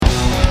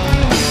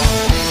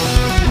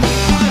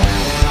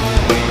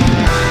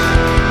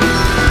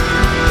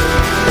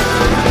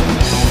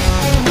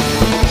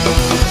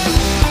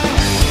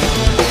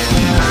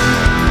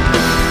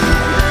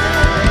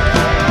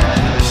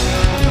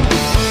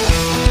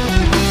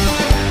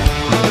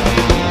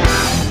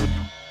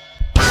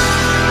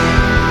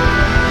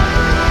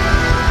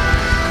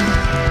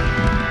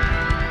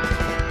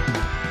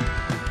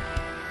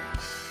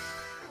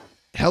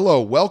Hello,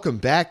 welcome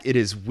back. It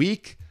is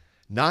week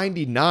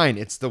 99.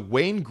 It's the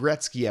Wayne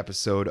Gretzky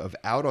episode of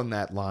Out on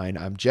That Line.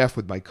 I'm Jeff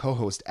with my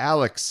co-host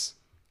Alex.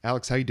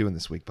 Alex, how you doing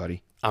this week,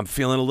 buddy? I'm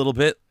feeling a little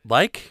bit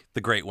like the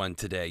great one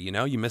today. You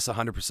know, you miss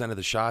 100% of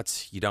the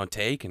shots you don't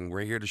take, and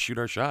we're here to shoot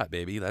our shot,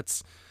 baby.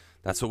 That's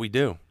what we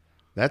do.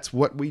 That's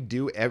what we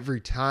do every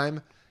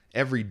time,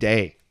 every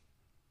day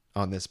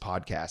on this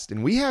podcast.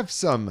 And we have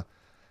some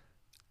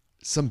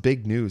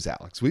big news,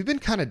 Alex. We've been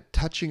kind of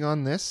touching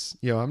on this.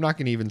 You know, I'm not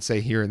going to even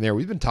say here and there.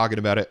 We've been talking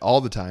about it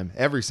all the time,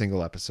 every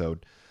single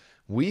episode.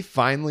 We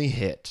finally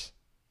hit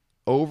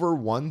over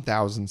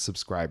 1,000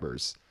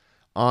 subscribers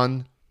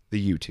on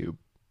the YouTube.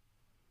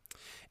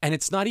 And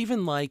it's not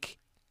even like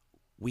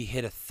we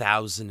hit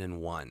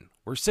 1,001.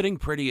 We're sitting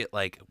pretty at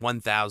like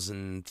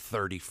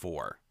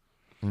 1,034.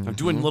 Mm-hmm. I'm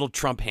doing little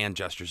Trump hand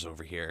gestures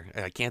over here.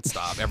 I can't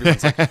stop.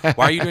 Everyone's like,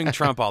 "Why are you doing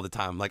Trump all the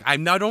time?" I'm like, I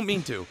don't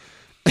mean to.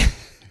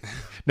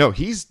 No,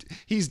 he's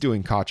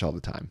doing Koch all the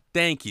time.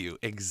 Thank you.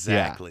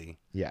 Exactly.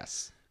 Yeah.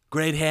 Yes.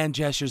 Great hand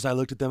gestures. I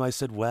looked at them. I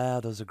said, "Wow,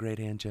 those are great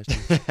hand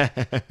gestures."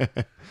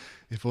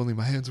 If only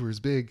my hands were as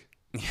big.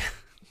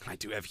 I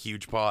do have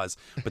huge paws,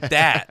 but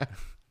that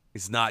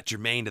is not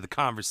germane to the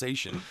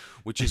conversation,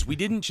 which is we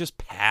didn't just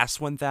pass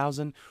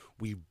 1,000,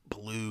 we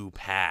blew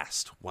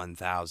past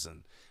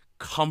 1,000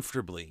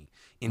 comfortably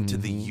into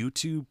the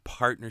YouTube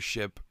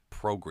partnership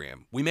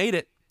program. We made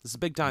it. This is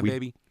big time,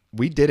 baby.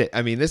 We did it.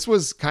 I mean, this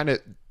was kind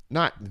of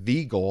not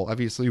the goal.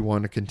 Obviously, we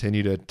want to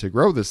continue to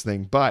grow this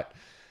thing, but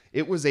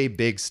it was a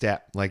big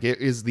step. Like, it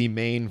is the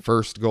main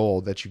first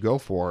goal that you go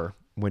for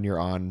when you're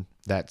on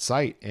that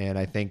site. And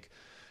I think,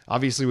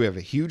 obviously, we have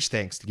a huge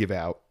thanks to give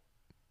out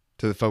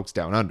to the folks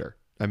down under.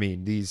 I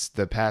mean,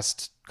 the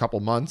past couple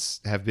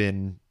months have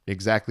been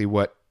exactly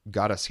what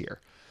got us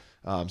here.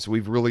 So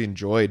we've really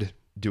enjoyed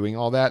doing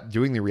all that.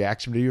 Doing the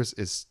reaction videos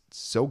is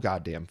so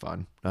goddamn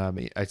fun.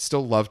 I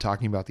still love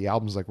talking about the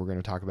albums like we're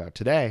going to talk about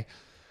today,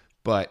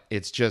 but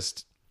it's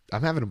just,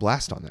 I'm having a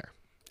blast on there.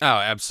 Oh,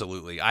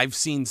 absolutely. I've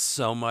seen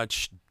so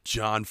much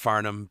John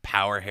Farnham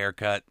power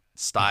haircut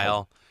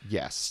style.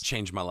 Yes. It's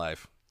changed my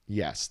life.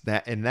 Yes.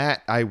 That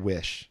I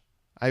wish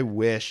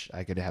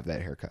I could have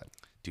that haircut.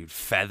 Dude,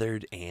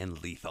 feathered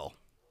and lethal.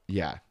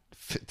 Yeah.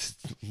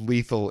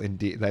 Lethal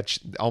indeed. That's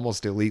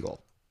almost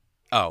illegal.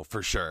 Oh,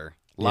 for sure.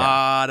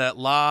 Lot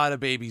of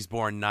babies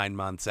born 9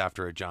 months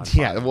after a John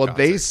Yeah, Farnham well,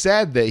 concert. they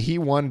said that he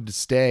wanted to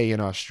stay in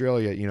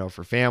Australia, you know,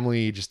 for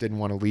family. He just didn't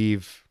want to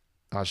leave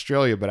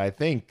Australia. But I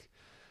think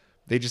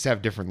they just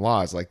have different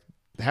laws. Like,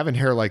 having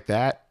hair like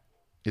that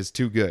is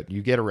too good.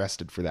 You get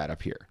arrested for that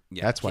up here.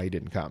 Yeah, that's why he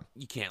didn't come.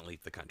 You can't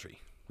leave the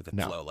country with a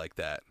flow like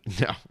that.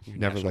 No,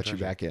 never let you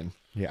back in.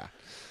 Yeah.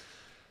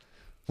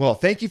 Well,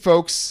 thank you,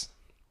 folks.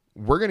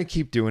 We're going to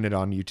keep doing it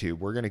on YouTube.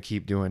 We're going to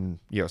keep doing,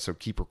 so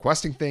keep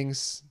requesting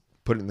things,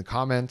 put it in the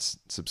comments,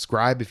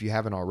 subscribe if you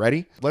haven't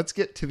already. Let's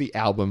get to the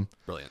album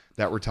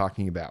that we're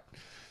talking about.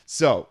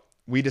 So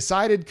we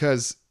decided,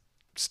 because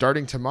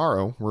starting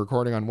tomorrow, we're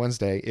recording on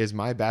Wednesday, is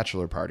my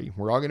bachelor party.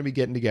 We're all going to be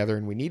getting together,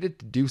 and we needed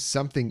to do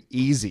something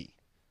easy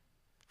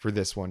for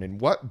this one.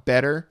 And what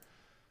better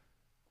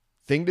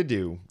thing to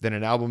do than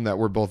an album that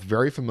we're both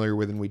very familiar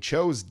with, and we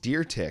chose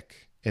Deer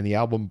Tick and the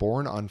album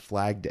Born on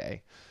Flag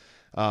Day.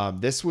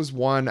 This was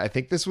one, I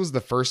think this was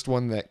the first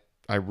one that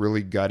I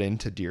really got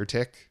into Deer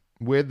Tick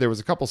with. There was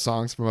a couple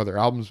songs from other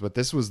albums, but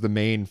this was the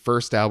main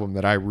first album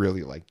that I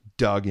really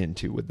dug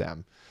into with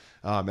them.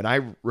 And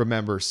I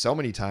remember so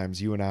many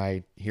times you and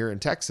I here in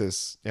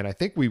Texas, and I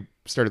think we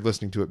started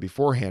listening to it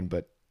beforehand,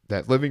 but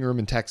that living room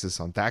in Texas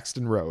on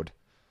Thaxton Road.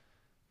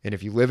 And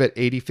if you live at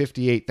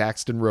 8058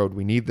 Thaxton Road,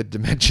 we need the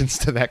dimensions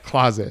to that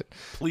closet.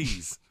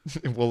 Please.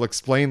 We'll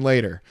explain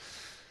later.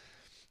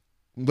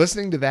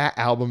 Listening to that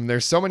album,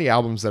 there's so many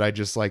albums that I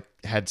just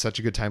had such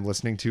a good time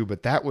listening to,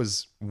 but that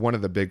was one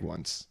of the big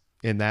ones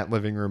in that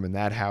living room, in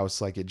that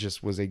house. It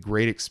just was a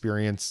great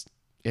experience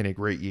in a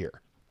great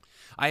year.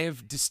 I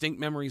have distinct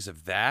memories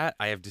of that.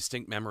 I have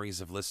distinct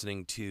memories of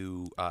listening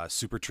to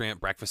Supertramp,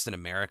 Breakfast in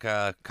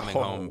America, coming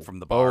home from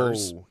the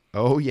bars.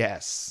 Oh,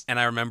 yes. And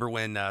I remember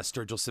when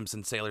Sturgill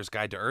Simpson Sailor's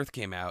Guide to Earth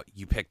came out,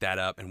 you picked that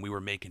up, and we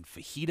were making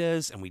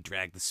fajitas, and we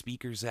dragged the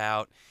speakers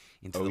out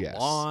into the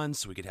lawn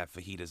so we could have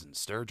fajitas and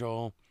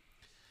Sturgill.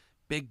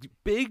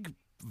 Big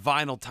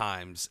vinyl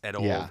times at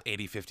old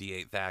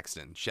 8058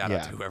 Thaxton. Shout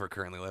out to whoever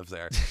currently lives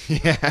there.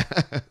 Yeah.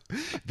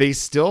 They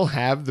still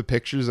have the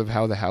pictures of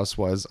how the house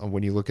was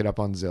when you look it up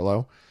on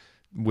Zillow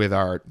with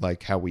our,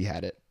 how we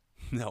had it.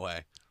 No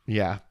way.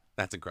 Yeah.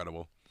 That's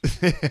incredible.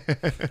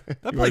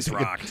 That place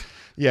rocked.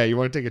 You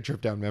want to take a trip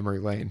down memory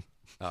lane.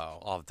 Oh,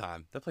 all the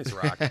time. That place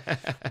rocked.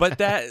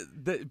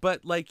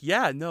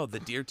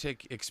 The Deer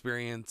Tick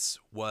experience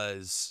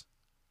was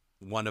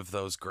one of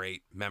those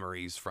great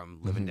memories from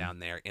living down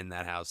there in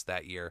that house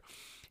that year.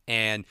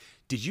 And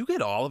did you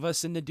get all of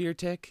us into Deer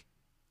Tick?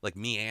 Like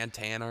me and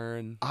Tanner?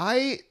 And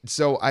I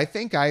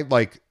think I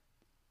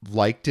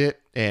liked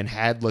it and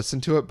had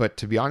listened to it, but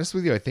to be honest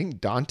with you, I think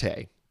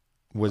Dante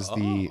was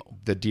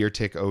the Deer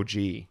Tick OG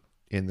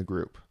in the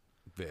group.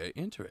 Very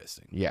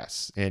interesting.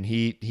 Yes, and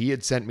he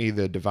had sent me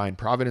the Divine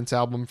Providence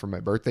album for my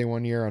birthday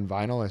one year on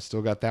vinyl. I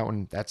still got that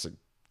one. That's a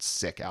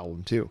sick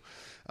album too.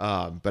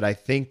 But I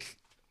think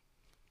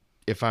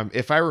if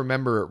I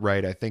remember it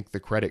right, I think the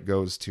credit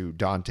goes to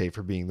Dante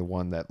for being the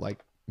one that, like,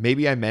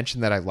 maybe I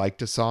mentioned that I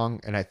liked a song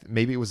and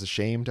maybe it was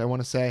Ashamed, I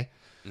want to say.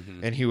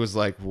 Mm-hmm. And he was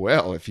like,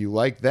 well, if you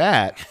like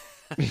that.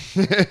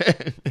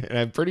 And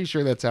I'm pretty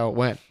sure that's how it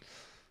went.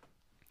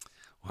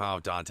 Wow,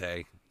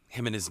 Dante.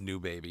 Him and his new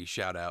baby.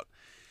 Shout out.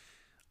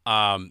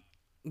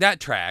 That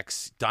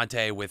tracks.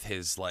 Dante with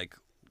his, like,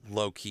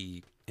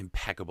 low-key,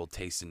 impeccable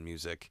taste in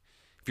music.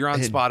 If you're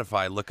on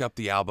Spotify, look up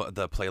the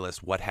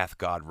playlist What Hath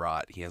God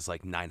Wrought. He has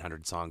like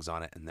 900 songs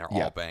on it, and they're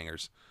all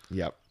bangers.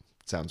 Yep.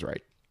 Sounds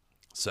right.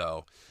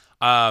 So,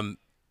 and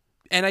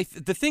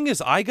the thing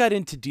is, I got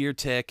into Deer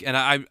Tick,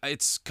 and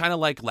it's kind of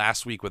like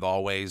last week with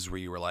Always, where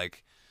you were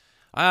like,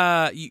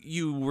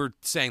 you were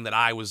saying that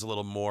I was a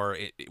little more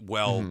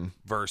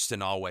versed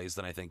in Always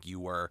than I think you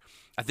were.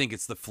 I think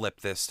it's the flip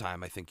this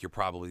time. I think you're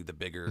probably the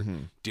bigger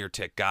Deer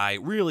Tick guy.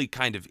 It really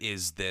kind of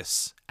is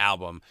this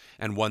album,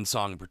 and one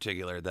song in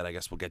particular that I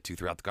guess we'll get to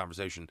throughout the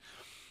conversation.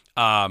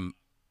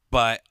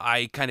 But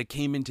I kind of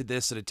came into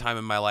this at a time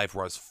in my life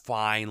where I was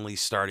finally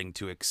starting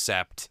to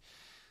accept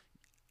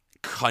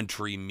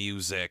country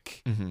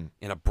music in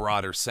a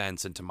broader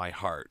sense into my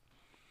heart.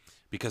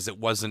 Because it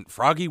wasn't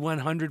Froggy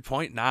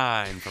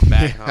 100.9 from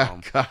back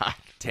home. God.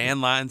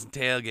 Tan lines and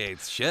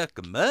tailgates. Shook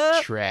 'em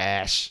up.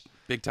 Trash.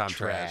 Big time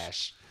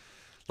trash.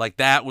 Like,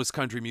 that was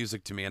country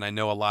music to me, and I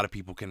know a lot of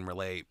people can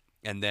relate.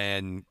 And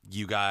then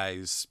you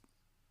guys,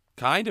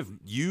 kind of,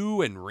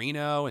 you and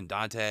Reno and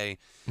Dante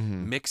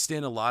mixed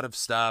in a lot of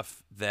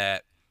stuff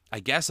that I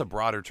guess a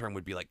broader term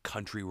would be like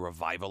country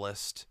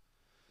revivalist.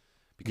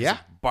 Because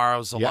it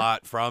borrows a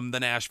lot from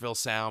the Nashville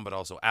sound, but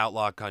also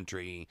outlaw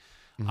country.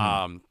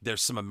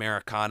 There's some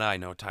Americana. I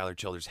know Tyler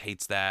Childers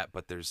hates that,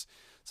 but there's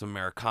some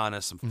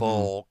Americana, some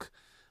folk,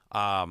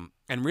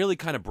 and really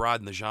kind of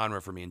broadened the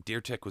genre for me. And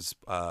Deer Tick was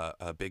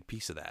a big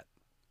piece of that.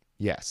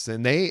 Yes,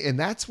 and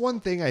that's one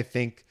thing I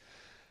think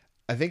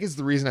is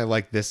the reason I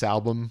like this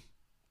album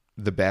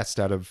the best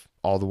out of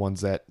all the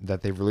ones that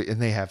they've released.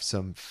 And they have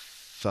some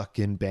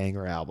fucking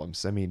banger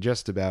albums. I mean,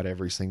 just about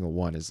every single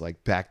one is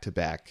like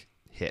back-to-back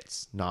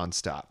hits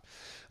nonstop.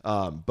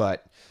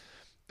 But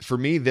for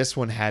me, this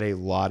one had a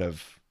lot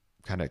of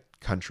kind of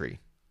country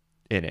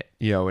in it,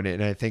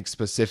 and I think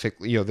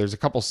specifically, there's a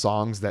couple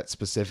songs that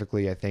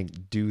specifically I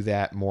think do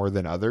that more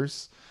than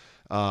others.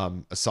 A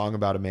Song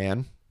About a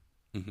Man,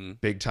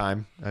 big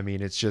time. I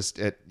mean, it's just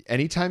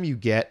anytime you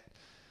get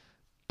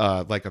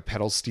like a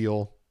pedal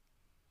steel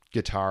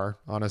guitar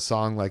on a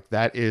song, like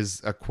that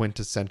is a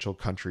quintessential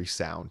country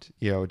sound,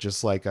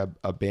 just like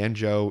a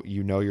banjo,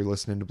 you're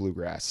listening to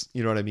bluegrass,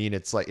 you know what I mean?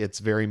 It's like, it's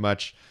very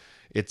much,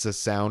 it's a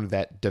sound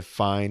that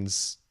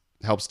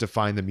helps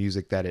define the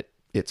music that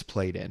it's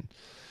played in.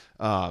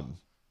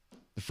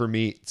 For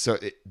me, so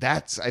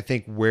that's, I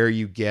think, where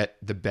you get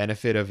the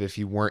benefit of, if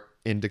you weren't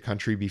into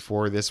country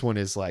before, this one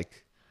is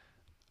like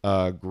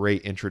a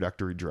great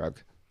introductory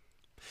drug.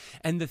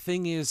 And the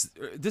thing is,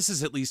 this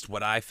is at least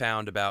what I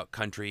found about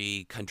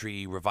country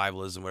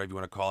revivalism, whatever you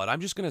want to call it. I'm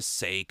just going to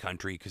say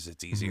country because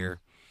it's easier.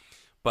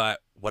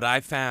 But what I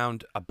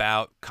found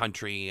about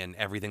country and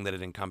everything that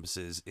it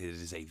encompasses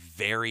is a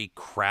very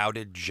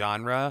crowded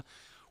genre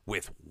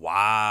with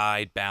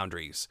wide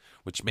boundaries,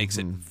 which makes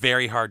it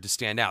very hard to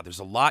stand out. There's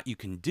a lot you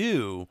can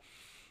do,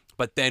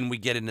 but then we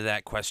get into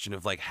that question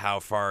of, like, how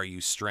far are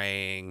you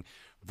straying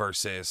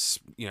versus,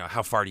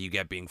 how far do you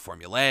get being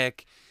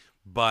formulaic?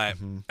 But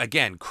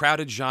again,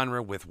 crowded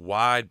genre with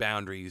wide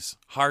boundaries,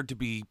 hard to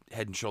be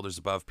head and shoulders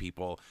above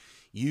people.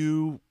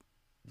 You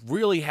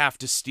really have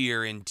to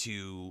steer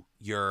into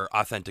your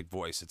authentic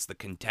voice. It's the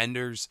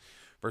contenders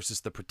versus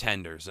the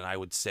pretenders. And I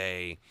would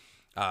say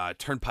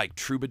Turnpike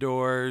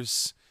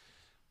Troubadours,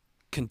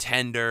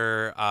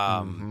 Contender,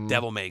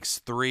 Devil Makes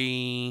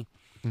Three,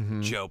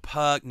 Joe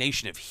Puck,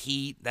 Nation of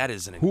Heat. That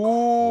is an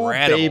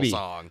incredible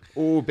song.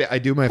 Oh, I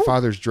Do My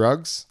Father's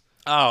Drugs.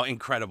 Oh,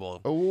 incredible.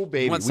 Oh,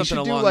 baby. We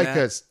should do like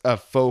a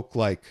folk,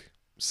 like,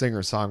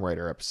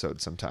 singer-songwriter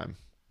episode sometime.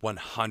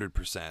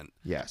 100%.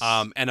 Yes.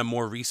 And a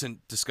more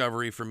recent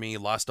discovery for me,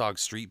 Lost Dog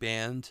Street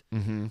Band,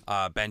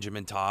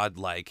 Benjamin Todd,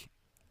 like,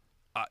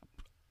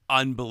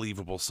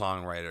 unbelievable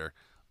songwriter.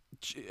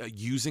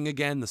 Using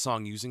Again, the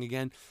song Using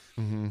Again,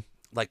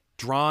 like,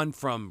 drawn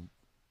from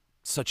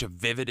such a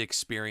vivid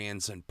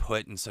experience and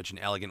put in such an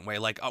elegant way.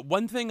 Like,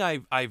 one thing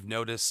I've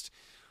noticed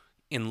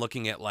in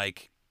looking at,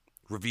 like,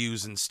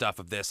 reviews and stuff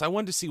of this, I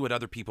wanted to see what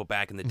other people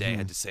back in the day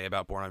had to say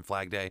about Born on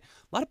Flag Day. A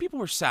lot of people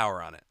were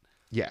sour on it.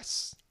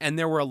 Yes. And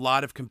there were a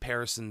lot of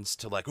comparisons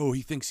to, like, oh,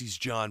 he thinks he's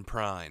John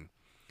Prine.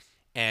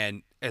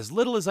 And as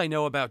little as I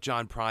know about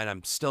John Prine,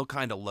 I'm still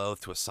kind of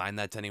loath to assign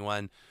that to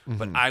anyone.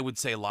 But I would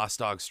say Lost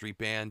Dog Street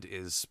Band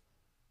is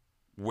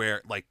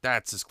where, like,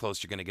 that's as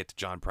close you're going to get to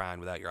John Prine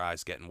without your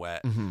eyes getting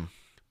wet.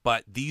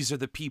 But these are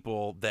the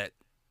people that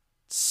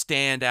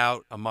stand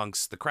out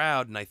amongst the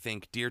crowd. And I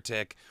think Deer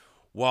Tick,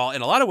 while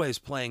in a lot of ways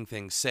playing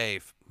things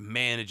safe,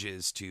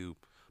 manages to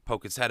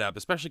poke its head up,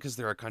 especially because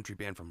they're a country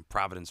band from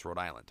Providence, Rhode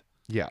Island.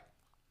 Yeah.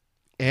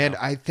 And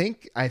I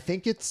think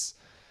it's,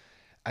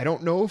 I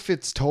don't know if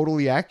it's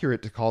totally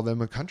accurate to call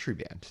them a country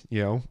band.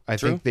 I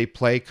True. think they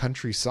play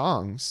country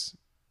songs,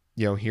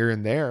 here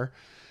and there,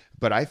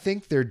 but I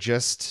think they're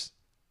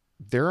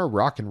a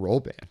rock and roll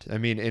band. I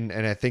mean, and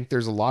I think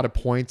there's a lot of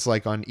points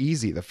like on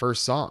Easy, the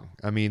first song.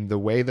 I mean, the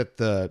way that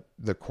the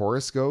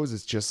chorus goes,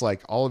 it's just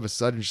like all of a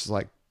sudden, it's just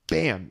like,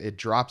 bam, it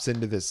drops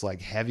into this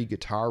like heavy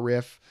guitar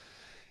riff.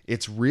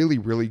 It's really,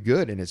 really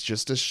good. And it's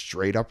just a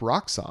straight up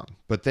rock song.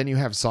 But then you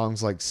have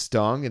songs like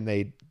Stung,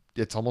 and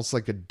it's almost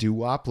like a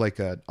doo-wop,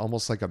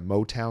 almost like a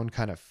Motown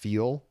kind of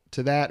feel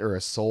to that, or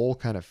a soul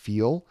kind of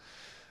feel.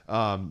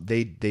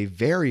 They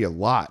vary a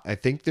lot. I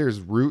think there's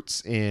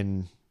roots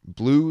in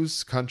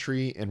blues,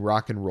 country, and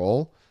rock and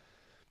roll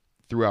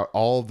throughout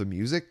all of the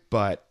music,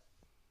 but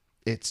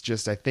it's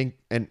just, I think,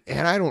 and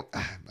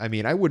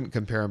I wouldn't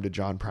compare him to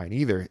John Prine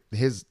either.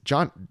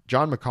 John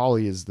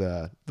McCauley is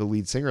the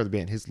lead singer of the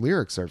band. His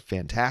lyrics are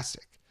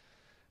fantastic.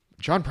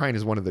 John Prine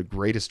is one of the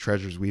greatest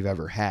treasures we've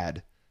ever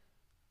had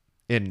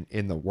in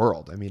the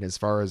world. I mean, as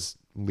far as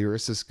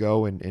lyricists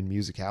go and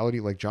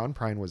musicality, like John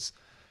Prine was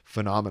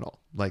phenomenal.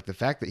 Like the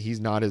fact that he's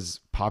not as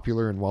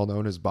popular and well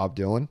known as Bob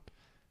Dylan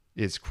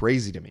is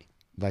crazy to me.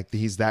 Like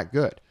he's that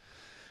good.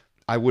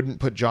 I wouldn't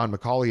put John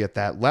McCauley at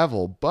that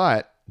level,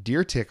 but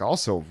Deer Tick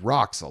also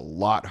rocks a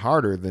lot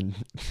harder than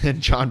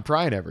John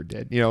Prine ever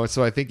did.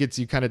 So I think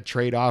you kind of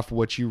trade off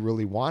what you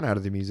really want out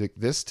of the music.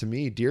 This, to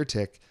me, Deer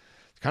Tick,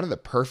 kind of the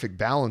perfect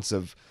balance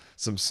of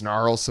some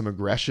snarl, some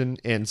aggression,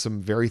 and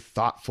some very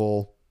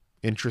thoughtful,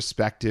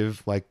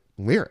 introspective like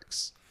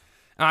lyrics.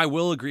 I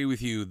will agree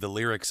with you. The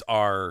lyrics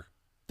are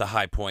the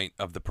high point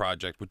of the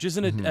project, which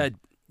isn't a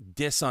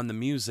diss on the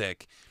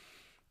music.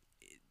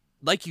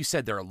 Like you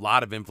said, there are a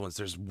lot of influence.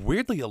 There's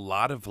weirdly a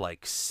lot of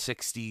like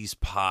 60s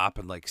pop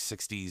and like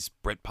 60s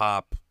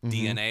Britpop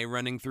DNA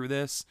running through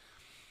this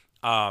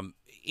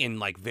in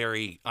like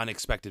very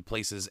unexpected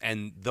places.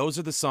 And those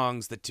are the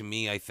songs that, to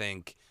me, I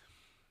think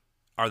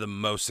are the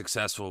most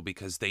successful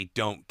because they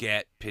don't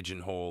get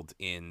pigeonholed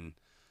in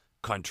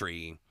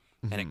country,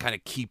 and it kind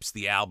of keeps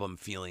the album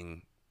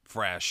feeling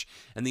fresh.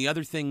 And the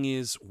other thing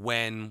is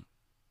when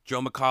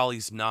Joe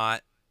McCauley's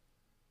not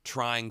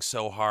trying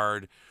so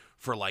hard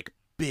for like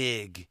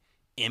big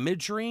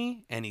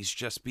imagery and he's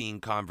just being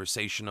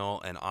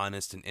conversational and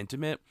honest and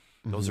intimate,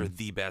 those are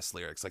the best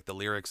lyrics. Like the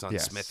lyrics on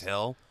Smith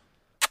Hill.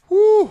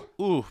 Woo!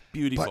 Ooh,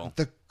 beautiful. But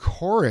the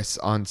chorus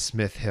on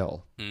Smith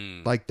Hill,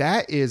 like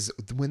that is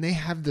when they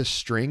have the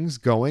strings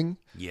going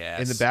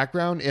in the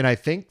background. And I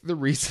think the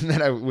reason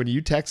that when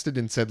you texted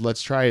and said,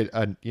 let's try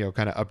a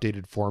kind of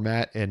updated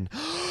format and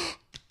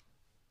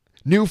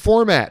new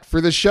format for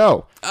the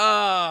show.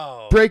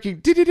 Oh,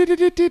 breaking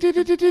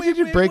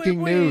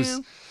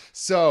news.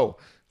 So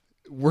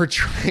we're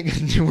trying a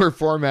newer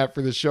format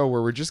for the show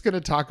where we're just going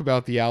to talk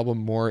about the album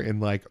more in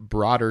like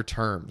broader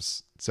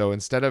terms. So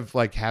instead of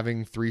like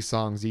having 3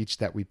 songs each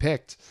that we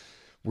picked,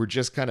 we're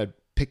just kind of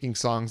picking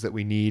songs that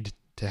we need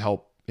to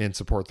help and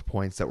support the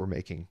points that we're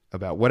making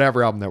about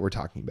whatever album that we're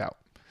talking about.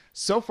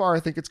 So far, I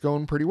think it's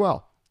going pretty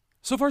well.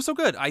 So far, so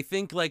good. I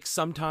think like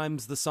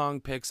sometimes the song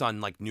picks on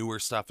like newer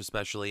stuff,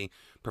 especially,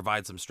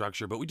 provide some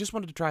structure, but we just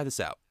wanted to try this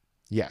out.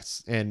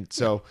 Yes. And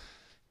so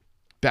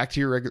back to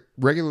your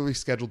regularly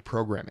scheduled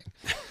programming.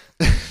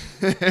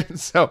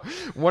 So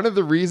one of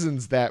the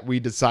reasons that we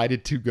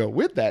decided to go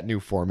with that new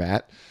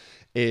format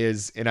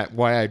is, and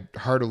why I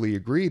heartily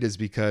agreed, is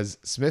because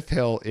Smith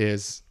Hill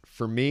is,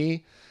 for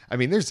me, I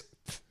mean,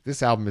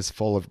 this album is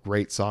full of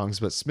great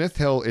songs, but Smith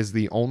Hill is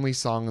the only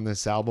song on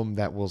this album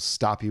that will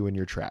stop you in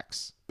your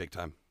tracks. Big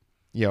time.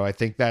 I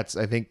think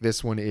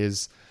this one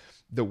is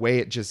the way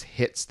it just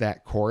hits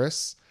that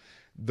chorus,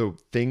 the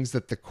things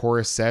that the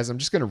chorus says. I'm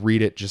just going to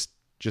read it just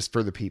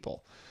for the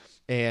people.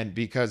 And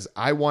because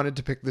I wanted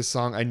to pick this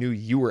song, I knew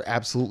you were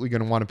absolutely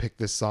going to want to pick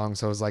this song.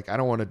 So I was like, I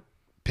don't want to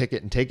pick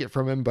it and take it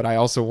from him, but I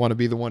also want to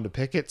be the one to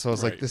pick it. So I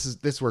was like,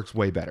 this works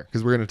way better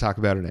because we're going to talk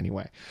about it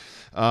anyway.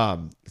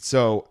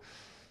 So,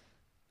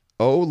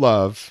 oh,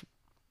 love,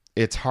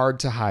 it's hard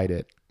to hide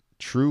it.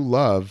 True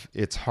love,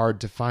 it's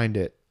hard to find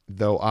it.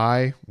 Though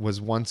I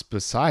was once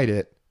beside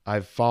it,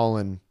 I've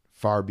fallen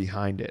far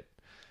behind it.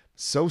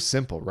 So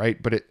simple,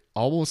 right? But it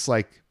almost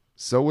like,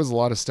 so was a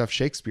lot of stuff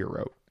Shakespeare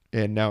wrote.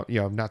 And now,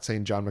 I'm not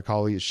saying John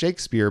McCauley is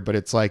Shakespeare, but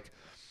it's like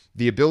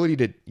the ability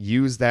to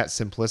use that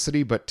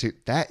simplicity, but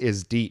that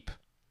is deep.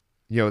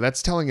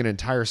 That's telling an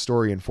entire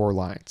story in 4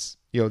 lines.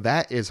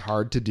 That is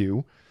hard to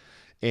do.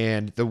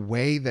 And the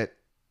way that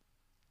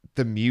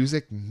the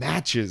music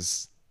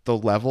matches the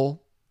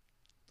level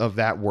of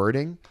that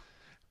wording,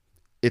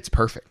 it's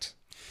perfect.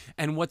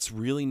 And what's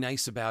really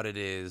nice about it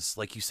is,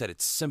 like you said,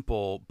 it's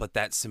simple, but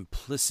that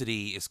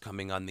simplicity is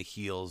coming on the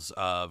heels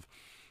of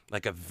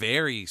like a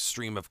very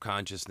stream of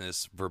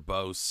consciousness,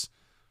 verbose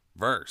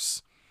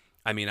verse.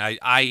 I mean,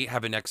 I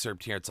have an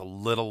excerpt here. It's a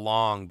little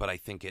long, but I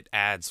think it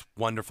adds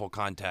wonderful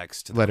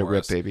context to the Let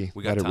chorus. it rip, baby.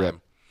 We got Let time. it rip.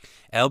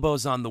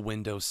 Elbows on the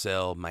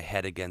windowsill, my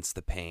head against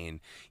the pane.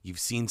 You've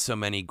seen so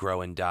many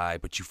grow and die,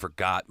 but you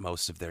forgot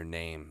most of their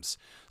names.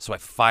 So I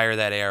fire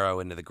that arrow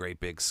into the great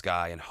big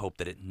sky and hope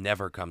that it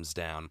never comes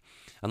down.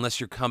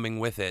 Unless you're coming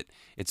with it,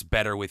 it's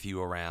better with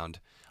you around.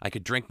 I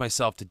could drink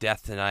myself to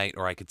death tonight,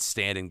 or I could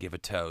stand and give a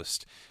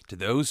toast. To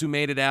those who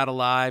made it out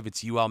alive,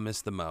 it's you I'll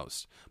miss the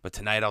most. But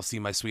tonight I'll see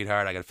my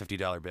sweetheart, I got a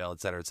 $50 bill,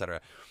 etc.,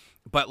 etc.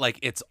 But, like,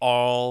 it's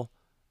all...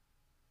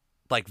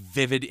 like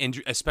vivid,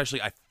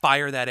 especially I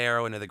fire that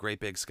arrow into the great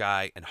big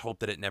sky and hope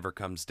that it never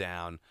comes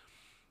down.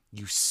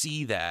 You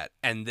see that,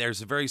 and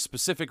there's a very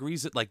specific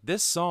reason. Like,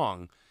 this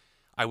song,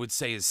 I would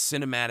say, is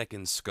cinematic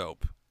in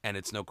scope, and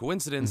it's no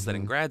coincidence that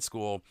in grad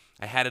school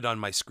I had it on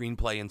my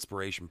screenplay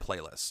inspiration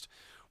playlist,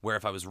 where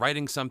if I was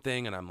writing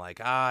something and I'm like,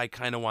 I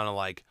kind of want to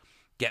like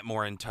get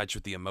more in touch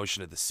with the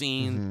emotion of the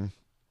scene,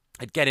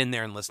 I'd get in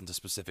there and listen to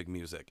specific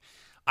music.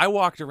 I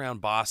walked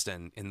around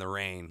Boston in the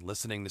rain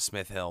listening to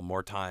Smith Hill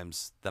more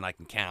times than I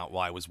can count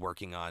while I was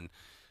working on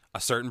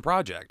a certain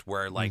project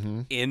where, like,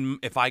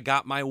 if I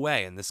got my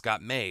way and this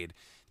got made,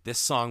 this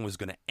song was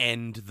going to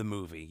end the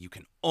movie. You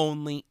can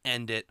only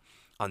end it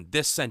on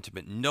this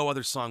sentiment. No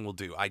other song will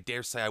do. I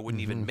dare say I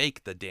wouldn't even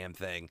make the damn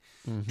thing.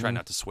 Try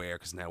not to swear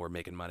because now we're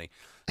making money.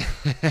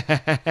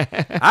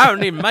 I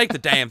don't even make the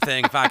damn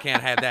thing if I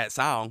can't have that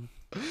song.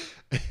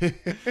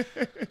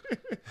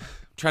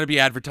 Trying to be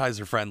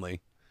advertiser friendly.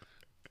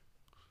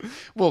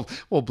 We'll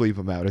bleep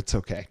them out. It's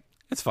okay.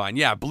 It's fine.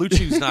 Yeah, Blue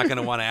Chew's not going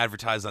to want to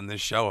advertise on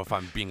this show if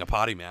I'm being a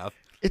potty mouth.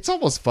 It's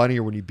almost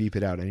funnier when you beep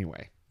it out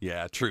anyway.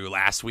 Yeah, true.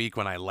 Last week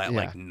when I let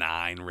like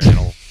 9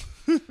 riddle.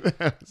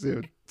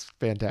 It's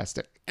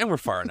fantastic. And we're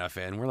far enough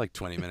in. We're like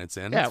 20 minutes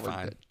in. Yeah, it's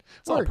fine. good.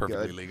 It's all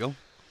perfectly legal.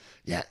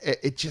 Yeah,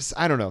 it just,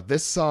 I don't know.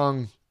 This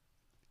song,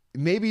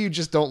 maybe you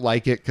just don't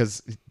like it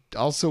because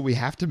also we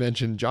have to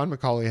mention John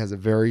McCauley has a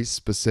very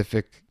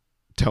specific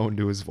tone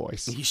to his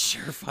voice. He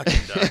sure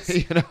fucking does.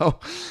 You know,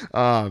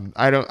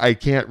 I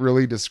can't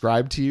really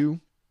describe to you.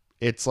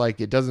 It's like,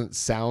 it doesn't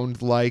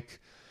sound like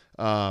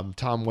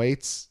Tom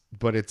Waits,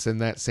 but it's in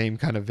that same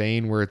kind of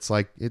vein where it's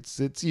like,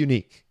 it's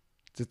unique.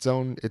 It's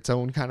its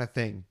own kind of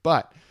thing,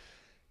 but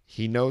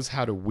he knows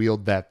how to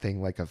wield that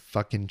thing like a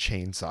fucking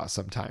chainsaw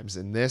sometimes.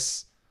 In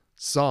this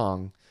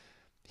song,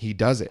 he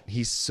does it.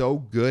 He's so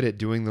good at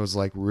doing those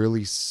like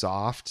really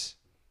soft,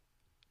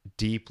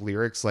 deep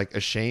lyrics, like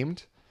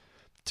Ashamed.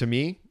 To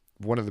me,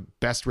 one of the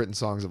best written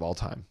songs of all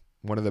time.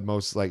 One of the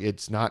most, like,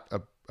 it's not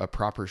a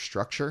proper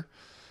structure,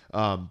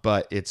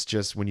 but it's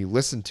just, when you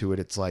listen to it,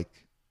 it's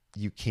like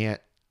you can't,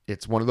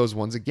 it's one of those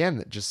ones, again,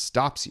 that just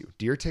stops you.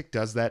 Deer Tick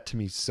does that to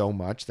me so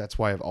much. That's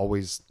why I've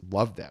always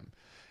loved them,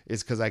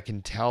 is because I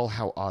can tell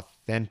how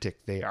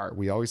authentic they are.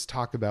 We always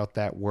talk about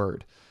that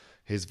word.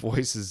 His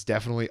voice is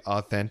definitely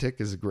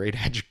authentic, is a great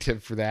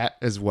adjective for that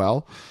as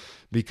well,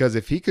 because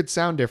if he could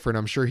sound different,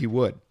 I'm sure he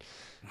would.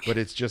 But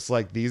it's just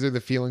like, these are the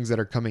feelings that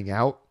are coming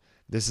out.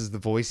 This is the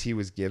voice he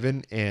was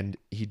given. And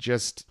he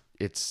just,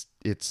 it's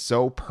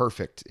so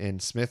perfect. And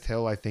Smith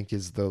Hill, I think,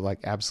 is the like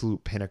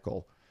absolute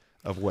pinnacle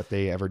of what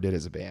they ever did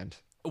as a band.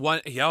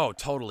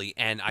 Totally.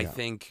 And I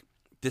think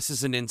this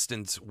is an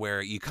instance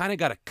where you kind of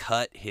got to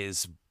cut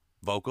his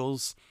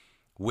vocals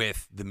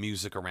with the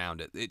music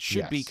around it. It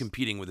should be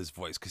competing with his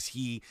voice, because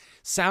he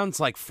sounds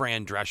like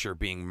Fran Drescher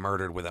being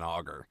murdered with an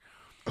auger.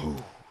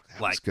 Oh,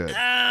 that like, was good.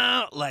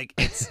 Like,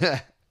 it's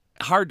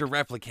hard to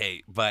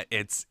replicate, but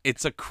it's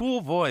a cool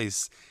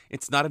voice.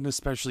 It's not an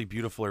especially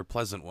beautiful or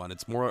pleasant one.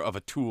 It's more of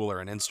a tool or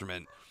an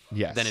instrument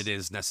than it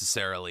is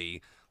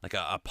necessarily like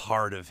a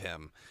part of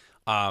him.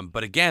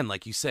 But again,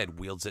 like you said,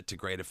 wields it to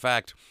great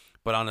effect.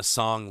 But on a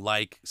song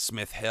like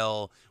Smith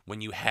Hill, when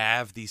you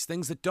have these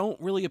things that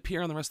don't really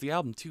appear on the rest of the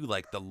album too,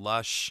 like the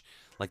lush,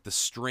 like the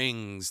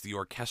strings, the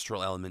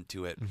orchestral element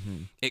to it,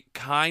 it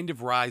kind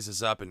of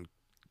rises up and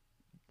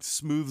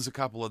smooths a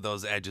couple of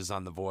those edges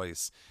on the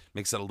voice,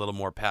 makes it a little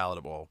more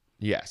palatable.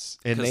 Yes.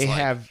 And they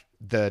have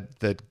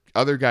the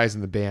other guys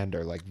in the band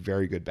are like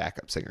very good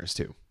backup singers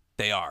too.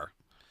 They are.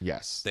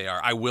 Yes. They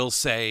are. I will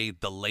say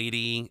the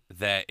lady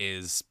that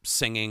is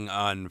singing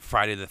on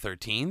Friday the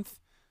 13th,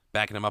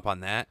 backing him up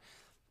on that,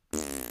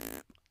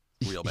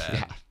 real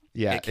bad.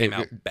 Yeah. It came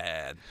out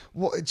bad.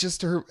 Well, it's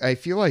just I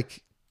feel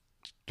like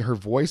her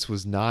voice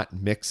was not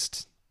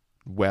mixed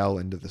well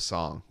into the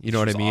song. You know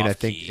what I mean? I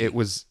think it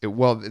was, there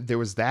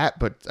was that,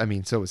 but I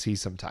mean, so was he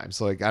sometimes.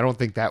 So like, I don't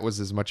think that was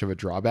as much of a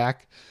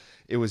drawback.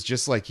 It was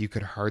just like, you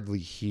could hardly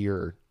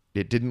hear,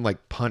 it didn't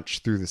like punch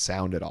through the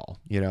sound at all.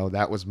 You know,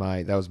 that was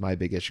my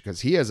big issue,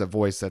 because he has a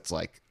voice that's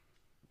like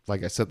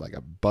I said, like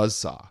a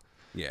buzzsaw.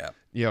 Yeah.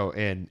 You know,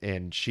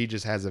 and she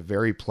just has a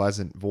very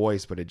pleasant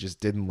voice, but it just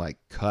didn't like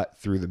cut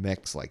through the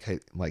mix like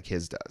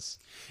his does.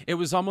 It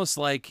was almost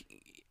like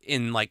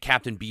in like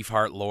Captain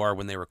Beefheart lore,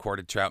 when they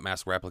recorded Trout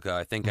Mask Replica,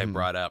 I think I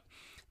brought up,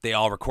 they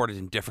all recorded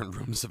in different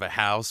rooms of a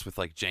house with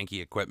like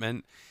janky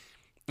equipment.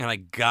 And I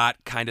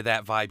got kind of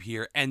that vibe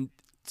here. And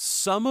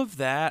some of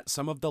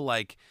the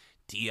like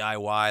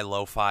DIY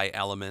lo-fi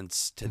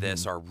elements to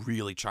this are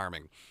really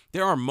charming.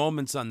 There are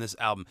moments on this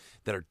album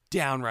that are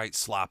downright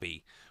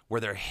sloppy, where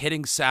they're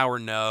hitting sour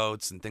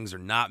notes and things are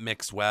not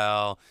mixed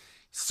well,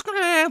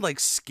 like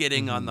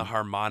skidding on the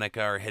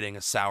harmonica or hitting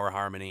a sour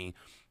harmony,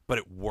 but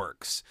it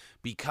works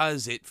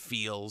because it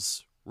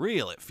feels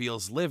real. It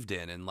feels lived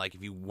in. And like,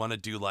 if you want to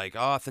do like, oh,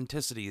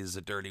 authenticity is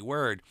a dirty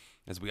word,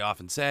 as we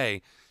often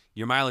say,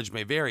 your mileage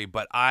may vary,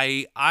 but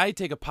I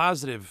take a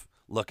positive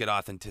look at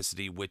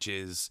authenticity, which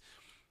is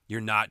you're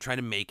not trying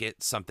to make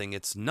it something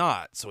it's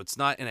not. So it's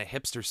not in a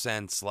hipster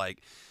sense,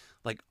 like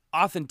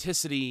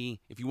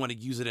authenticity, if you want to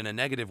use it in a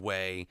negative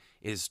way,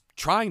 is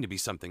trying to be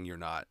something you're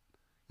not.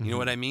 You know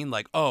what I mean?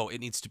 Like, oh, it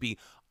needs to be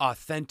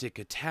authentic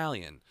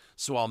Italian,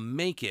 so I'll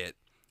make it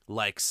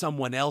like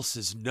someone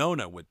else's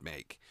Nona would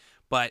make.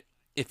 But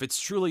if it's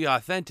truly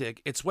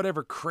authentic, it's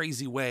whatever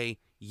crazy way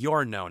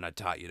your Nona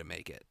taught you to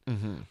make it.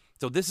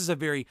 So this is a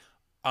very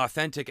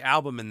authentic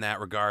album in that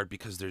regard,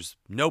 because there's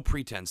no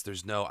pretense.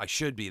 There's no, I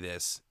should be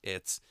this.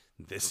 It's,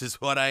 this is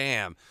what I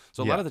am.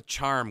 So a lot of the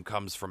charm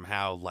comes from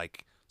how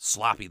like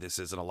sloppy this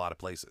is in a lot of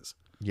places.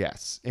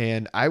 Yes.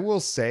 And I will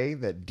say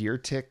that Deer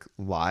Tick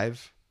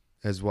live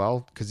as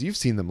well, because you've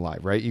seen them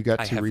live, right? You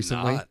got to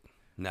recently. Not.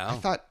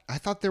 No. I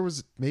thought there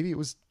was, maybe it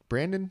was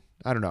Brandon.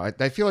 I don't know.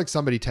 I feel like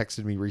somebody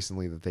texted me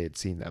recently that they had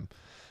seen them.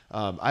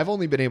 I've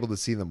only been able to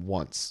see them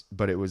once,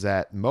 but it was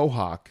at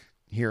Mohawk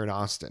here in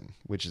Austin,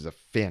 which is a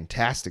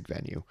fantastic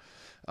venue.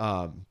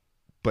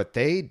 But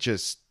they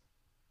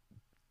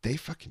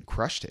fucking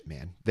crushed it,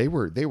 man. They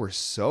were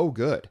so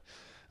good.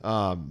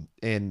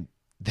 And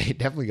they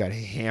definitely got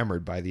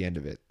hammered by the end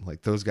of it.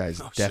 Like those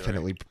guys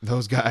definitely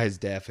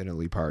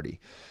party.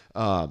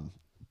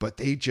 But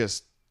they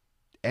just,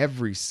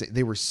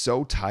 they were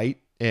so tight.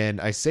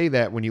 And I say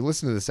that when you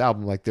listen to this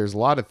album, like there's a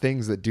lot of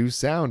things that do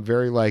sound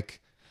very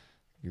like,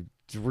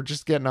 we're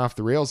just getting off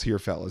the rails here,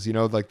 fellas. You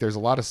know, like there's a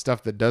lot of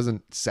stuff that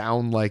doesn't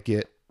sound like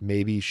it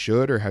maybe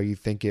should, or how you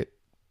think it,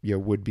 you know,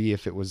 would be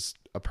if it was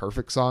a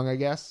perfect song, I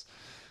guess.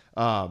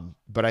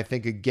 But I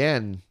think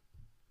again,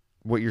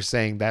 what you're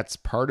saying, that's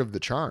part of the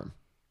charm.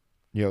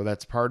 You know,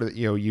 that's part of,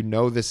 you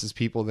know, this is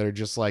people that are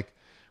just like,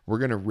 we're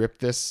going to rip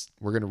this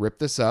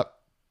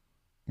up.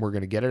 We're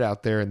going to get it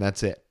out there, and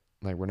that's it.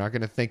 Like, we're not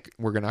going to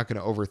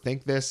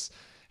overthink this.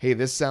 Hey,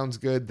 this sounds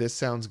good. This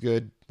sounds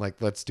good. Like,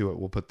 let's do it.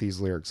 We'll put these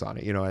lyrics on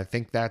it. You know, I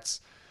think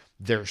that's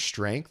their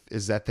strength,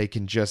 is that they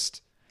can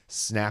just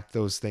snap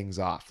those things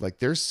off. Like,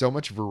 there's so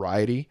much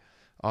variety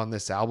on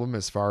this album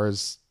as far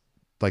as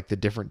like the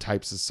different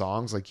types of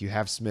songs. Like, you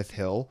have Smith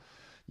Hill,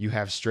 you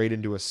have Straight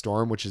Into a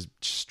Storm, which is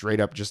straight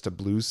up just a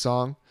blues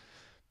song.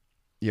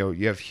 You know,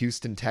 you have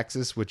Houston,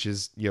 Texas, which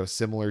is, you know,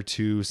 similar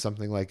to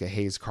something like a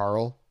Hayes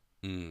Carl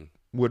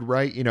would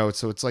write, you know.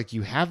 So it's like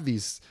you have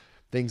these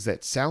things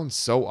that sound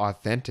so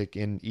authentic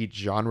in each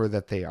genre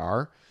that they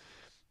are,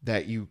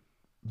 that you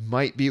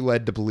might be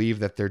led to believe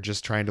that they're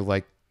just trying to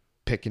like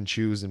pick and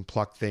choose and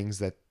pluck things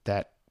that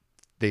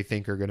they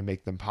think are going to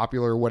make them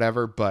popular or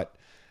whatever. But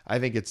I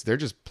think they're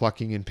just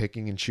plucking and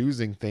picking and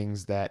choosing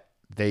things that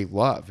they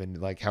love,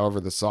 and like however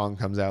the song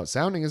comes out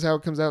sounding is how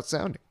it comes out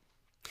sounding.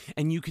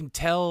 And you can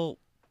tell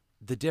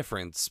the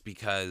difference,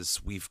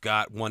 because we've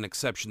got one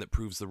exception that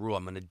proves the rule.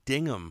 I'm going to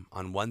ding them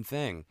on one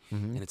thing,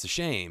 and it's a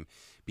shame,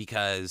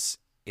 because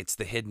it's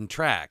the hidden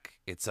track.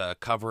 It's a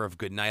cover of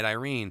Goodnight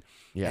Irene,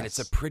 and it's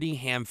a pretty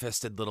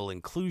ham-fisted little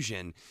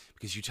inclusion,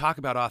 because you talk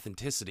about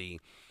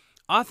authenticity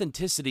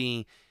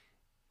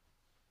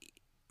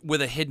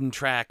with a hidden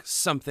track.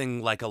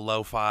 Something like a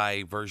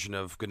lo-fi version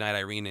of Goodnight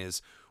Irene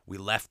is, we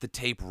left the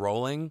tape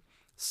rolling,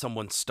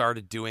 someone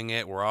started doing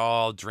it, we're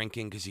all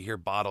drinking because you hear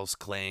bottles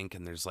clink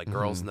and there's like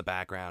girls in the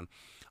background.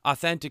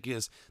 Authentic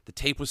is, the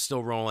tape was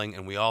still rolling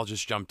and we all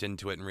just jumped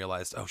into it and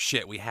realized, oh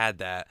shit, we had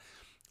that.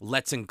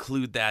 Let's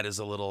include that as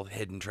a little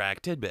hidden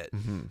track tidbit.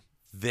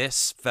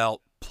 This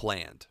felt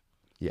planned.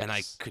 Yes. And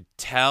I could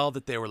tell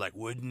that they were like,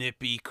 wouldn't it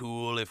be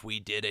cool if we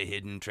did a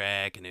hidden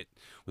track and it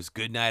was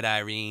Goodnight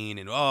Irene,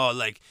 and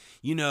like,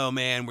 you know,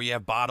 man, where you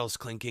have bottles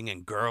clinking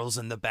and girls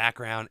in the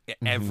background.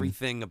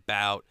 Everything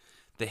about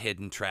the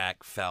hidden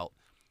track felt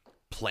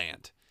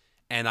planned.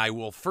 And I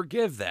will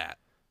forgive that,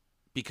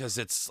 because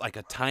it's like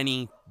a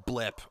tiny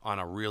blip on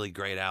a really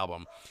great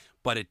album.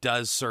 But it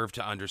does serve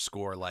to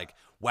underscore, like,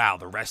 wow,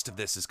 the rest of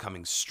this is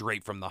coming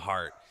straight from the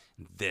heart.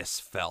 This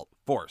felt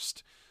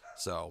forced.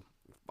 So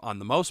on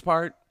the most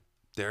part,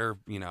 they're,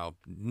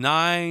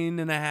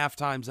 9.5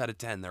 times out of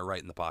 10, they're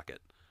right in the pocket.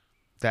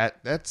 I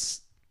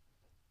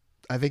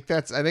think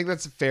that's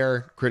a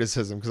fair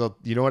criticism, because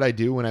you know what I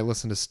do when I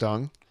listen to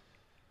Stung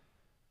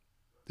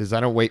is I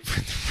don't wait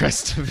for the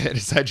rest of it.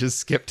 Is I just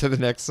skip to the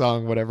next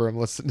song, whatever I'm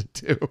listening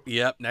to.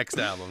 Yep, next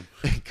album.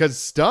 Because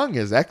Stung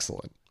is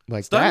excellent.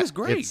 Like, Stung that is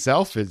great.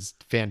 Itself is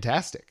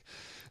fantastic.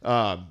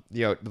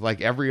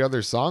 Like every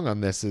other song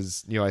on this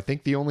is, I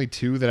think the only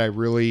two that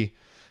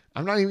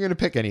I'm not even going to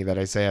pick any that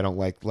I say I don't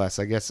like less.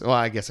 I guess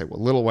I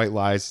will. Little White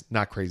Lies,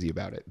 not crazy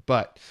about it.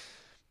 But,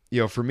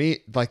 for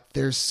me, like,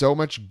 there's so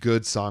much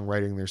good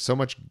songwriting. There's so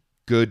much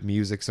good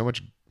music, so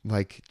much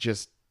like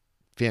just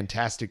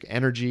fantastic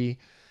energy.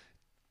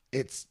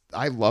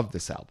 I love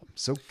this album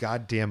so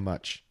goddamn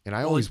much, and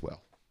I always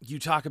will. You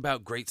talk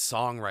about great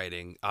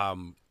songwriting.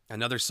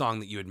 another song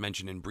that you had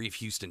mentioned in brief,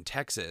 Houston,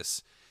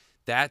 Texas,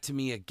 that to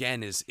me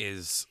again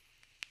is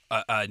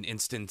an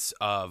instance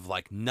of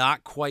like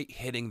not quite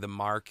hitting the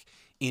mark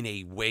in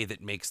a way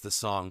that makes the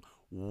song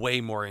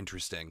way more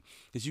interesting,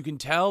 because you can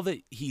tell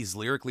that he's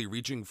lyrically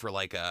reaching for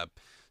like a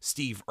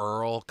Steve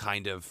Earle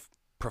kind of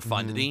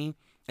profundity,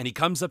 and he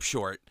comes up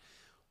short.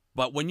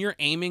 But when you're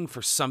aiming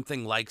for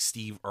something like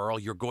Steve Earle,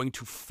 you're going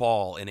to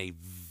fall in a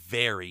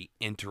very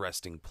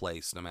interesting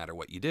place no matter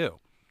what you do.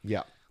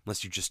 Yeah.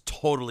 Unless you just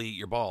totally eat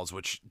your balls,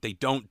 which they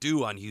don't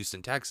do on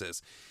Houston,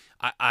 Texas.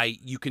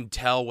 You can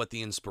tell what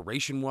the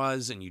inspiration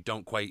was, and you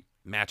don't quite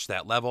match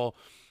that level,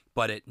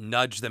 but it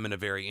nudged them in a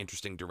very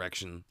interesting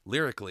direction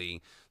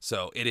lyrically.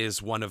 So it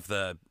is one of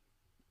the,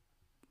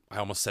 I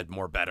almost said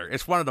more better.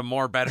 It's one of the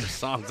more better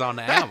songs on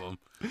the album.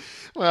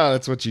 Well,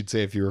 that's what you'd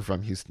say if you were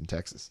from Houston,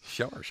 Texas.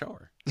 Sure.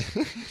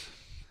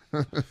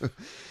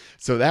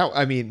 So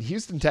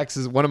Houston,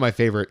 Texas, one of my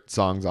favorite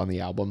songs on the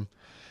album.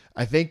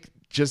 I think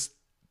just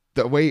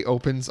the way it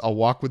opens, I'll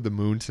walk with the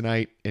moon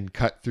tonight and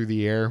cut through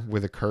the air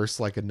with a curse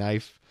like a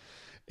knife,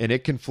 and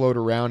it can float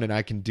around and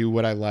I can do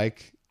what I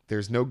like.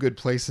 There's no good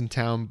place in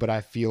town, but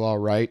I feel all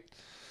right.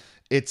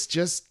 It's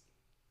just,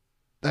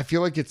 I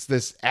feel like it's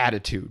this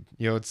attitude,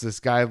 it's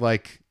this guy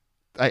like,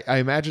 I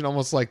imagine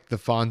almost like the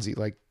Fonzie,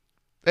 like,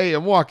 hey,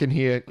 I'm walking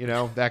here,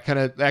 that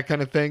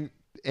kind of thing.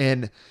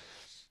 And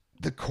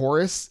the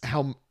chorus,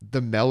 how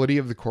the melody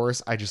of the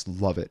chorus, I just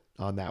love it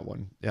on that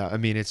one. Yeah. I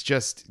mean, it's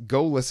just,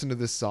 go listen to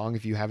this song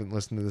if you haven't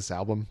listened to this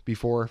album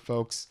before,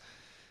 folks,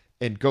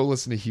 and go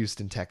listen to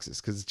Houston, Texas.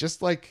 'Cause it's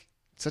just like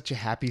such a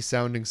happy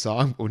sounding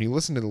song. But when you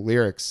listen to the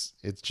lyrics,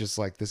 it's just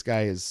like this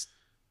guy is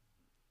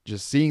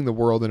just seeing the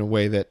world in a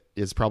way that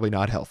is probably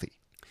not healthy.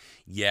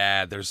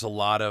 Yeah. There's a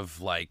lot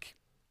of like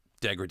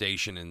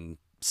degradation and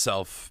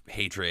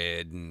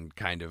self-hatred and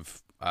kind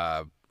of,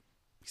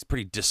 he's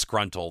pretty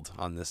disgruntled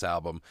on this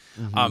album,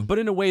 but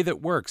in a way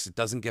that works. It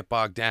doesn't get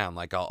bogged down.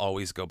 Like I'll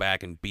always go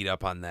back and beat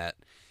up on that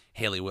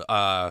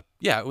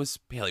it was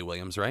Haley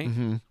Williams, right?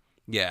 Mm-hmm.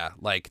 Yeah,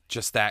 like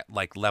just that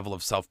like level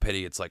of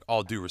self-pity. It's like,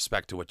 all due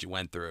respect to what you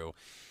went through,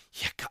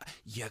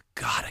 you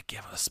gotta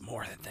give us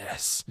more than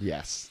this.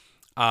 Yes.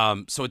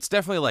 So it's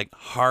definitely like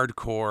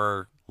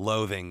hardcore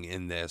loathing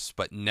in this,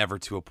 but never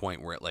to a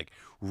point where it like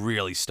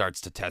really starts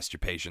to test your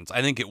patience.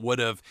 I think it would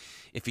have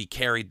if he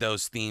carried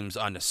those themes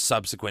onto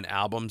subsequent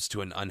albums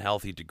to an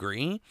unhealthy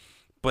degree,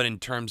 but in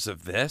terms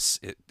of this,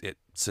 it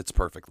sits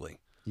perfectly.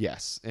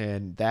 Yes,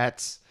 and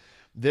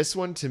this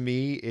one to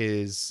me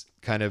is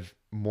kind of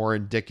more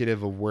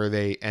indicative of where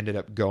they ended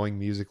up going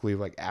musically,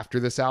 like after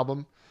this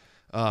album.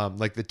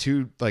 Like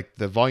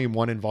the volume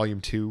 1 and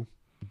volume 2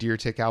 Deer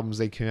Tick albums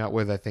they came out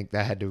with, I think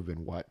that had to have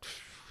been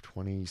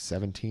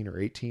 2017 or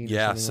 18.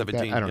 Yeah, or 17.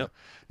 Like I don't know.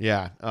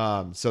 Yeah.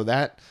 So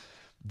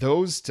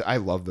I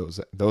love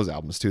those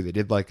albums too. They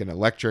did like an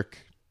electric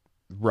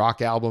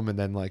rock album and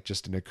then like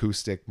just an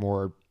acoustic,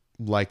 more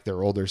like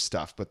their older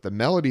stuff. But the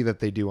melody that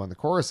they do on the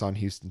chorus on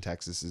Houston,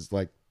 Texas is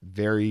like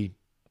very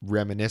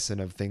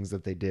reminiscent of things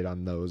that they did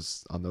on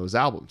those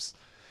albums.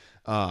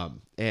 And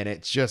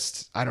it's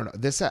just, I don't know,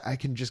 this, I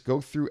can just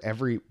go through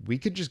we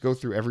could just go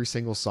through every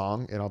single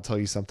song and I'll tell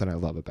you something I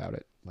love about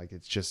it. Like,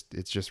 it's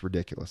just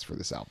ridiculous for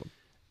this album.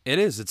 It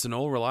is. It's an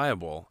old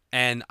reliable.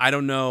 And I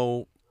don't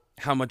know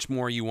how much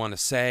more you want to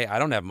say. I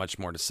don't have much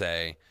more to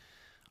say.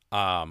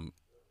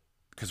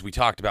 Because we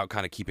talked about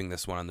kind of keeping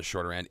this one on the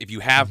shorter end. If you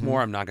have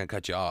more, I'm not going to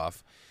cut you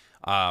off.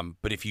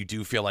 But if you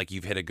do feel like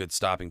you've hit a good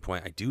stopping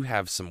point, I do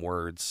have some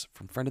words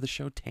from friend of the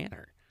show,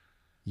 Tanner.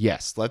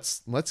 Yes,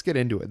 let's get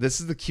into it.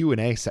 This is the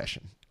Q&A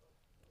session.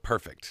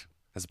 Perfect.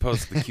 As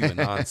opposed to the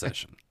Q&A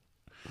session.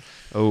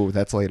 Oh,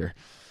 that's later.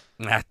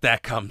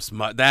 That comes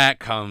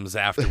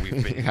after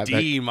we've been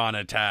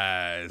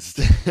demonetized.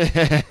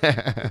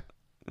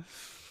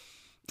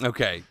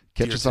 Okay.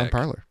 Catch us on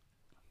Parler.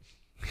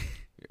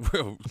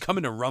 We're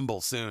coming to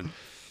Rumble soon.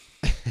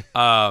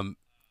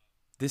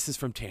 This is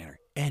from Tanner.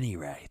 And he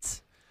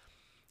writes,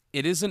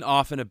 "It isn't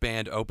often a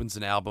band opens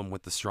an album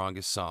with the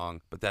strongest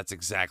song, but that's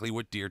exactly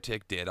what Deer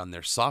Tick did on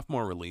their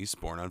sophomore release,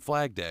 Born on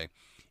Flag Day.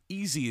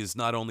 Easy is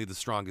not only the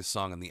strongest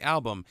song on the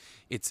album,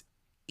 it's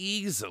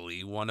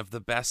easily one of the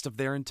best of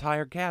their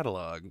entire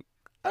catalog.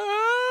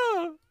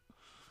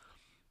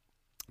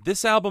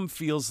 This album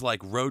feels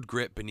like road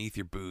grit beneath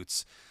your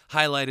boots,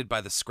 highlighted by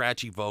the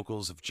scratchy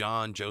vocals of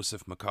John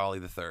Joseph Macaulay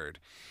III.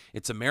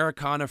 It's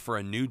Americana for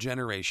a new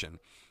generation,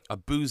 a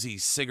boozy,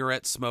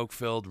 cigarette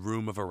smoke-filled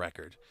room of a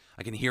record.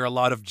 I can hear a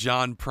lot of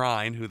John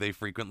Prine, who they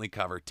frequently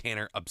cover.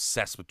 Tanner,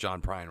 obsessed with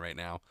John Prine right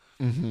now.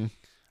 Mm-hmm.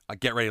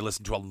 Get ready to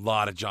listen to a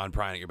lot of John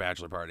Prine at your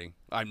bachelor party.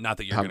 Not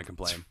that you're going to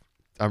complain.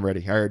 I'm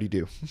ready. I already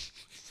do.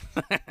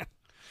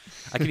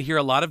 I can hear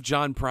a lot of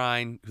John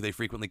Prine, who they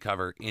frequently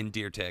cover, in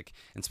Deer Tick,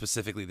 and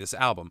specifically this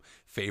album.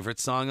 Favorite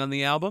song on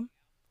the album?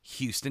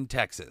 Houston,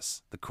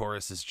 Texas. The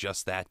chorus is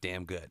just that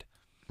damn good.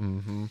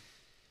 Mm-hmm.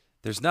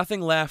 There's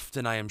nothing left,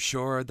 and I am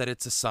sure that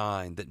it's a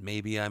sign that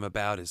maybe I'm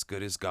about as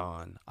good as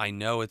gone. I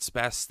know it's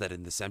best that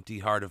in this empty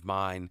heart of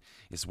mine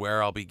is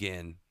where I'll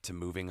begin to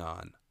moving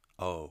on.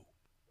 Oh,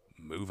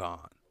 move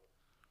on.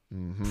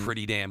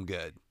 Pretty damn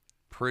good.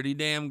 Pretty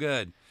damn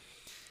good.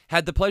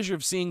 Had the pleasure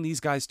of seeing these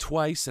guys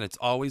twice, and it's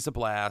always a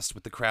blast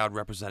with the crowd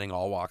representing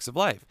all walks of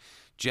life.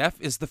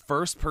 Jeff is the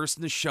first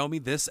person to show me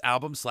this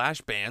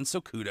album/band, so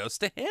kudos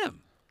to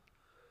him.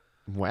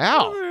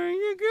 Wow. There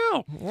you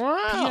go.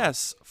 Wow.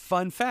 P.S.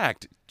 Fun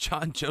fact,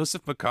 John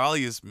Joseph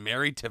McCauley is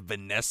married to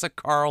Vanessa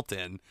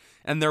Carlton,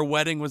 and their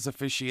wedding was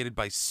officiated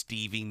by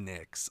Stevie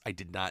Nicks. I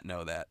did not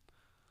know that.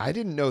 I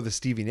didn't know the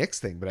Stevie Nicks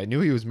thing, but I knew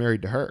he was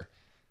married to her.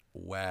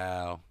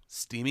 Wow.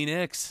 Stevie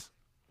Nicks.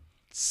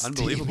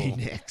 Unbelievable.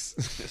 Stevie Nicks.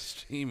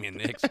 Stevie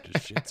Nicks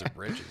just shits and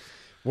bridges.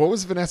 What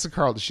was Vanessa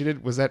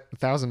Carlton? Was that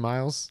 1,000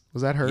 Miles?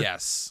 Was that her?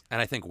 Yes.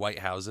 And I think White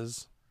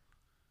Houses.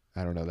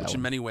 I don't know that Which one.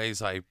 in many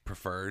ways I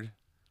preferred.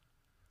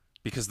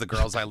 Because the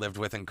girls I lived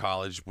with in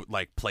college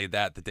played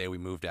that the day we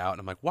moved out.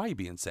 And I'm like, why are you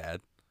being sad?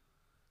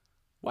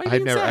 Why are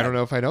you being sad? I don't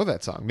know if I know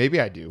that song.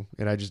 Maybe I do,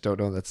 and I just don't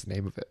know that's the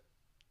name of it.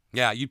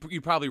 Yeah, you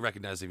probably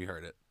recognize it if you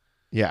heard it.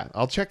 Yeah,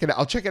 I'll check it out.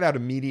 I'll check it out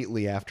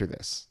immediately after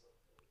this.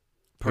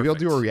 Maybe I'll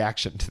do a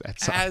reaction to that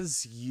song.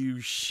 As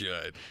you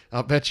should.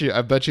 I bet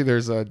you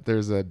there's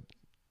a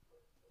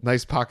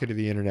nice pocket of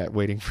the internet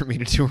waiting for me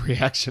to do a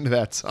reaction to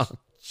that song.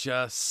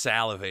 Just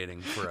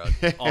salivating for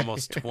a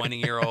almost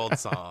 20-year-old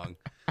song.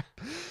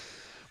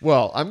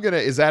 Well,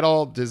 is that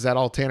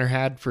all Tanner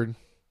had for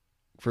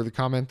the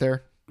comment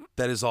there?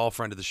 That is all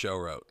friend of the show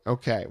wrote.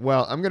 Okay.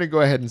 Well, I'm going to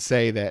go ahead and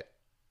say that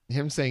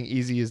him saying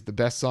Easy is the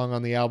best song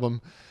on the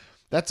album,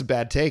 that's a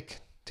bad take,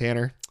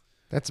 Tanner.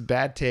 That's a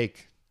bad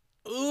take.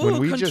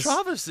 Ooh,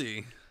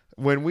 controversy.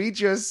 When we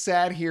just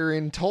sat here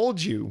and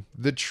told you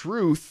the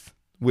truth,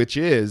 which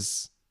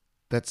is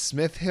that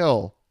Smith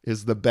Hill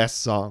is the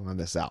best song on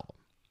this album.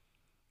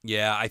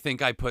 Yeah, I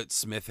think I put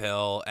Smith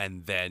Hill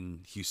and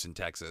then Houston,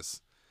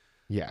 Texas.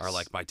 Yes. Are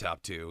like my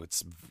top two.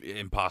 It's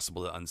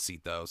impossible to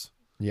unseat those.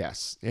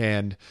 Yes.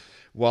 And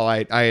while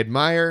I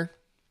admire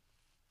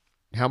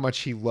how much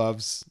he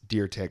loves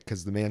Deer Tick,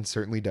 because the man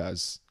certainly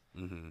does,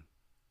 mm-hmm.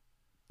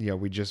 I'm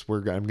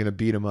going to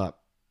beat him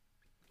up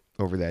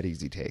over that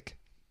easy take.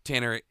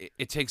 Tanner,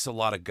 it takes a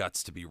lot of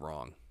guts to be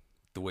wrong,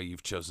 the way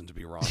you've chosen to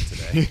be wrong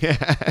today.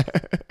 Yeah.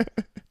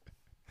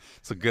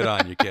 So good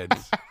on you,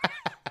 kids.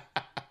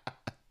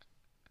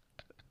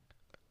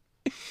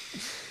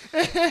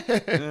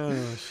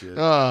 Oh shit.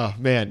 Oh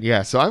man,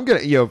 yeah. So I'm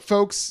gonna,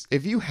 folks,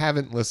 if you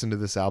haven't listened to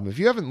this album, if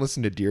you haven't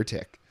listened to Deer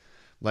Tick,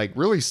 like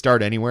really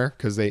start anywhere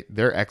because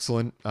they're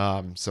excellent.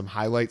 Some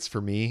highlights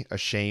for me: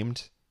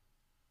 Ashamed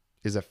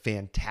is a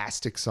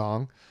fantastic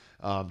song.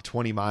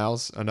 20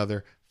 Miles,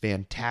 another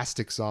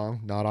fantastic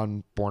song. Not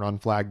on Born on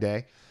Flag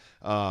Day.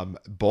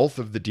 Both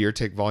of the Deer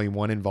Tick Volume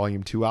 1 and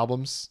Volume 2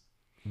 albums,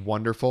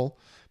 wonderful.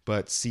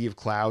 But Sea of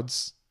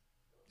Clouds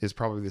is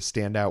probably the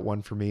standout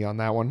one for me on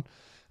that one.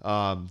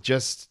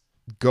 Just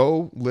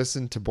go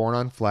listen to Born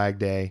on Flag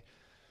Day.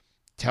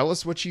 Tell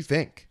us what you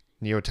think.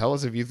 Tell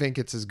us if you think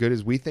it's as good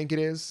as we think it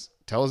is.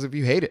 Tell us if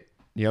you hate it.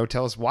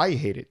 Tell us why you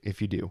hate it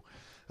if you do.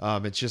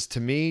 It's just, to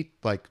me,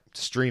 like,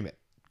 stream it.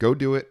 Go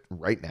do it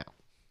right now.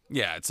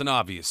 Yeah, it's an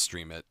obvious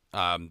stream it.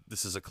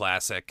 This is a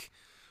classic.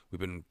 We've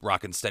been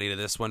rocking steady to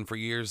this one for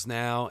years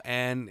now,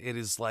 and it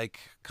is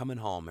like coming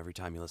home every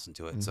time you listen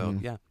to it. Mm-hmm. So,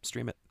 yeah,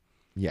 stream it.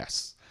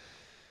 Yes.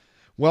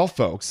 Well,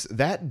 folks,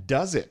 that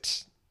does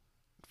it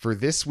for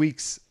this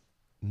week's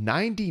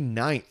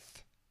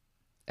 99th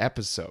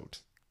episode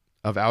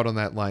of Out on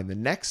That Line. The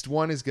next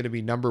one is going to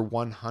be number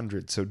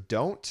 100, so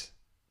don't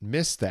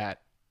miss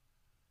that.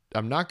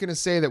 I'm not going to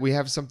say that we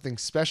have something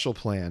special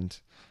planned,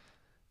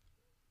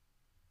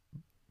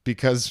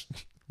 because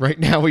right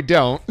now we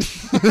don't.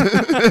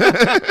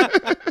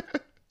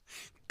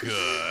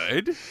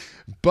 Good.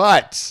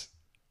 But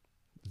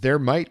there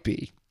might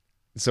be.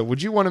 So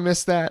would you want to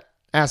miss that?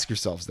 Ask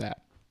yourselves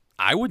that.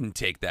 I wouldn't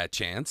take that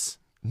chance.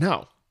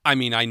 No. I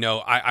mean, I know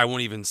I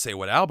won't even say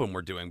what album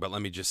we're doing, but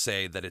let me just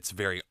say that it's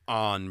very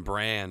on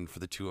brand for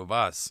the two of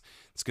us.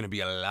 It's going to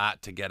be a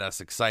lot to get us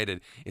excited.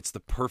 It's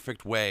the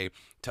perfect way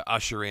to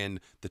usher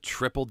in the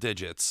triple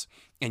digits,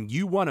 and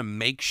you want to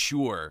make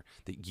sure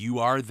that you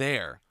are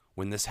there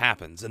when this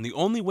happens. And the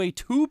only way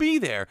to be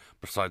there,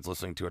 besides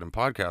listening to it in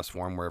podcast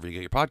form, wherever you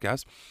get your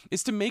podcast,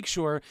 is to make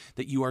sure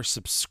that you are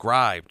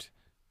subscribed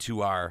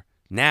to our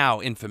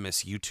now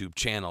infamous YouTube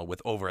channel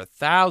with over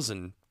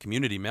 1,000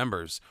 community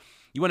members.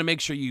 You want to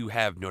make sure you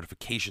have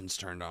notifications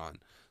turned on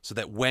so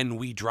that when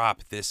we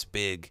drop this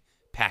big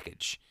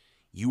package,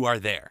 you are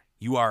there.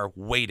 You are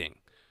waiting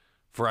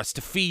for us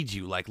to feed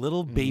you like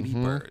little baby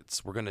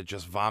birds. We're going to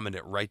just vomit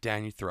it right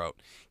down your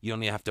throat. You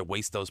don't even have to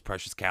waste those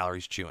precious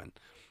calories chewing.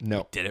 No.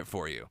 We did it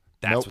for you.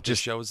 That's what this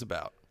show is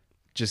about.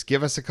 Just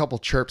give us a couple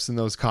chirps in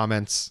those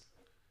comments.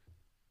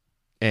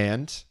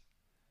 And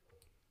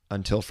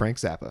until Frank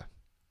Zappa.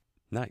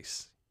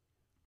 Nice.